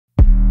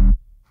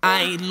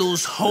I ain't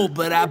lose hope,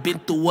 but I've been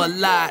through a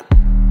lot.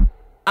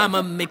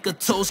 I'ma make a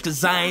toast,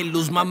 cause I ain't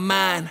lose my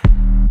mind.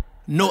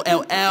 No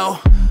LL,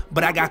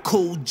 but I got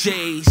cool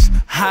J's.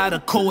 Hot or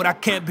cold, I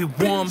can't be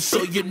warm,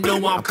 so you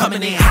know I'm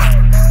coming in hot.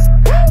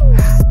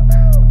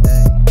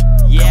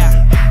 Yeah.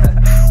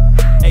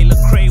 Hey,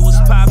 Lecrae, what's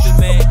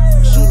poppin', man?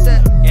 Shoot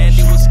that.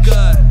 Andy, what's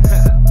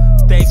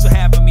good? Thanks for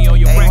having me on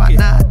your record.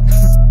 Why not?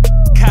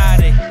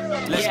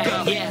 Kayode, let's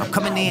go. I'm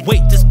coming in.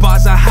 Wait, this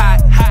bars are hot.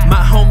 My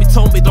homie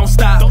told me don't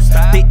stop.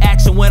 They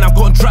asking when I'm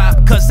gon'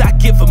 drop, cause I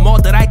give them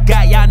all that I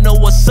got. Y'all know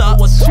what's up.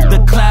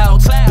 The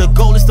clouds, the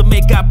goal is to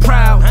make God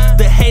proud.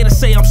 The haters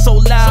say I'm so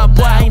loud,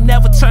 boy, I ain't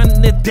never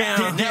turning it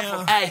down.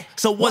 Ay,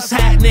 so what's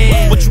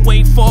happening? What you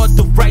waiting for at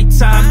the right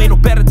time? Ain't no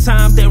better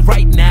time than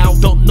right now.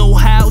 Don't know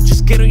how,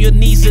 just get on your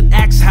knees and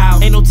ask how.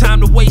 Ain't no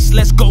time to waste,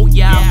 let's go,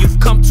 y'all. You've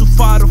come too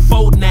far to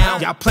fold now.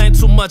 Y'all plan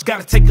too much,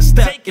 gotta take a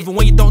step. Even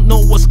when you don't know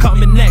what's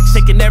coming next.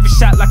 Taking every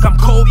shot like I'm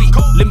Kobe.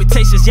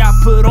 Limitations y'all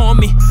put on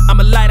me, I'm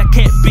a light, I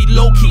can't be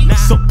low-key.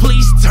 So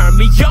please turn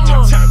me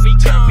on. Turn me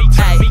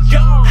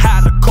on.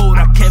 Hot or cold,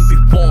 I can't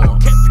be warm.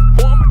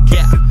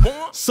 Yeah.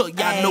 So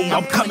y'all know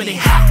I'm coming in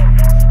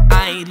hot.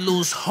 I ain't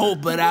lose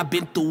hope, but I've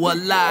been through a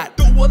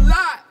lot.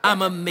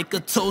 I'ma make a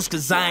toast,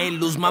 cause I ain't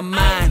lose my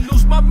mind.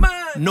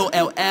 No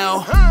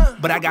LL,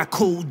 but I got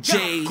cool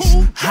J's.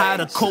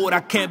 Hot or cold,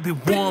 I can't be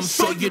warm,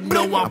 so you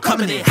know I'm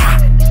coming in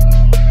hot.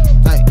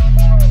 Hey.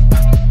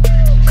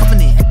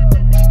 Coming in.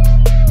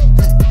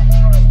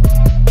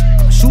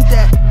 Shoot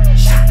that.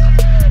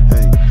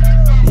 Hey.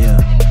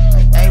 Yeah.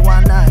 Hey,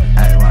 why not?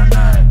 Hey, why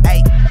not?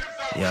 Hey.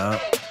 Yeah.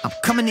 I'm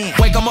coming in.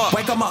 Wake 'em up.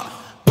 Wake 'em up.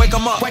 Wake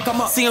 'em up, wake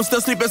 'em up. See him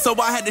still sleeping, so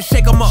I had to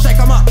shake 'em up. Shake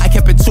 'em up. I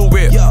kept it too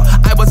real.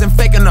 I wasn't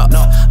faking up.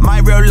 No. My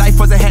real life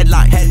was a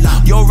headline.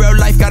 Your real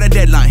life got a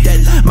deadline.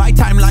 My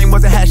timeline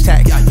was a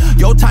hashtag.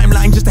 Your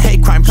timeline just a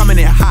hate crime. Coming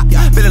in hot.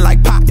 Feeling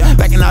like Pop.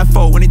 Back in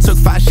 94 when he took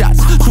 5 shots.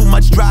 Too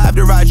much drive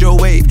to ride your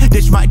wave.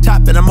 Ditch my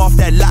top and I'm off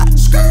that lot.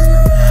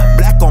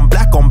 Black on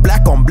black on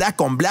black on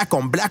black on black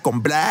on black on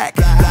black.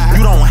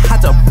 You don't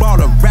have to ball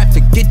a rap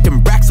to get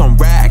them racks on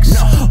racks.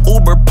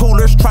 Uber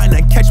poolers trying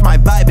to catch my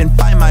vibe and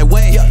find my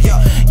way.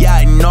 Yeah,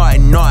 I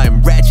know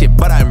I'm ratchet,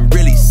 but I'm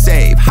really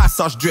safe. Hot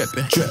sauce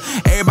dripping.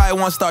 Everybody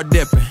wanna start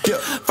dipping.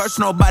 First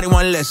nobody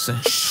wanna listen.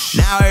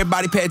 Now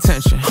everybody pay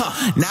attention.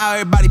 Now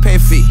everybody pay a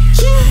fee.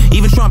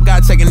 Even Trump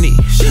gotta take a knee.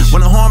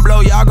 When the horn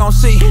blow, y'all gon'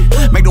 see.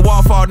 Make the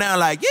wall fall down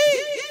like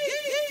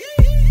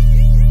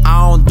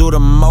I don't do the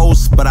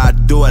most, but I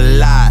do a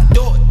lot.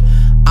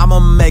 I'ma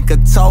make a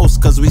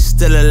toast, cause we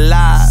still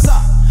alive.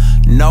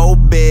 No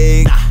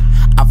big,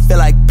 I feel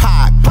like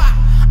Pac.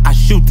 I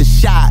shoot the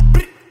shot.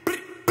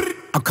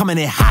 I'm coming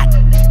in hot.